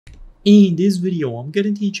In this video, I'm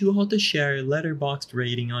gonna teach you how to share a Letterboxd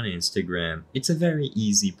rating on Instagram. It's a very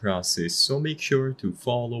easy process, so make sure to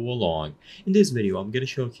follow along. In this video, I'm gonna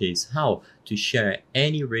showcase how to share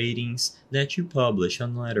any ratings that you publish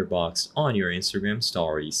on Letterboxd on your Instagram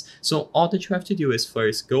stories. So all that you have to do is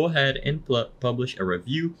first go ahead and publish a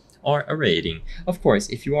review or a rating. Of course,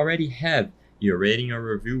 if you already have your rating or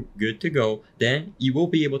review good to go, then you will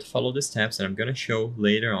be able to follow the steps that I'm going to show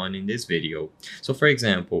later on in this video. So for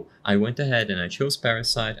example, I went ahead and I chose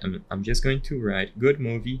Parasite. I'm just going to write good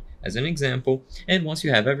movie as an example. And once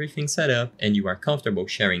you have everything set up and you are comfortable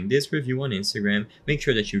sharing this review on Instagram, make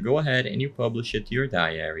sure that you go ahead and you publish it to your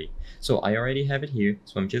diary. So I already have it here,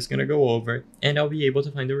 so I'm just going to go over and I'll be able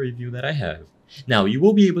to find the review that I have. Now, you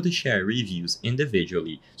will be able to share reviews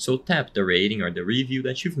individually, so tap the rating or the review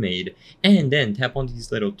that you've made, and then tap on these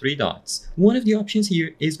little three dots. One of the options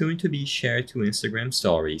here is going to be share to Instagram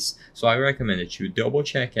stories, so I recommend that you double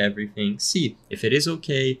check everything, see if it is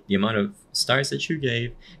okay, the amount of stars that you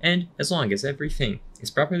gave, and as long as everything is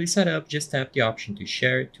properly set up, just tap the option to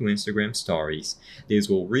share to Instagram stories. This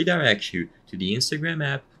will redirect you to the Instagram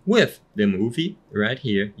app with the movie right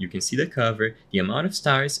here. You can see the cover, the amount of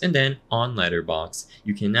stars, and then on Letterboxd.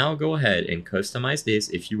 You can now go ahead and customize this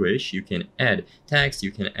if you wish. You can add text, you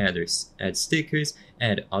can add stickers,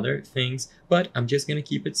 add other things, but I'm just going to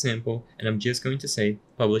keep it simple and I'm just going to say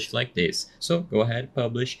publish like this. So go ahead,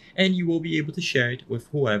 publish, and you will be able to share it with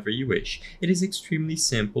whoever you wish. It is extremely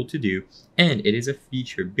simple to do, and it is a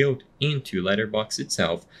feature built into Letterboxd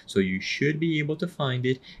itself, so you should be able to find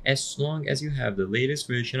it as long as you have the latest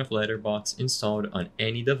version of Letterboxd installed on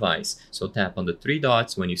any device. So tap on the three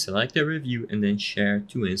dots when you select a review and then share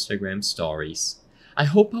to Instagram stories. I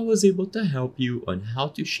hope I was able to help you on how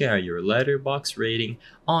to share your Letterboxd rating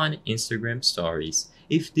on Instagram stories.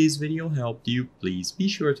 If this video helped you, please be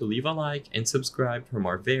sure to leave a like and subscribe for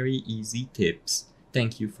more very easy tips.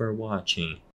 Thank you for watching.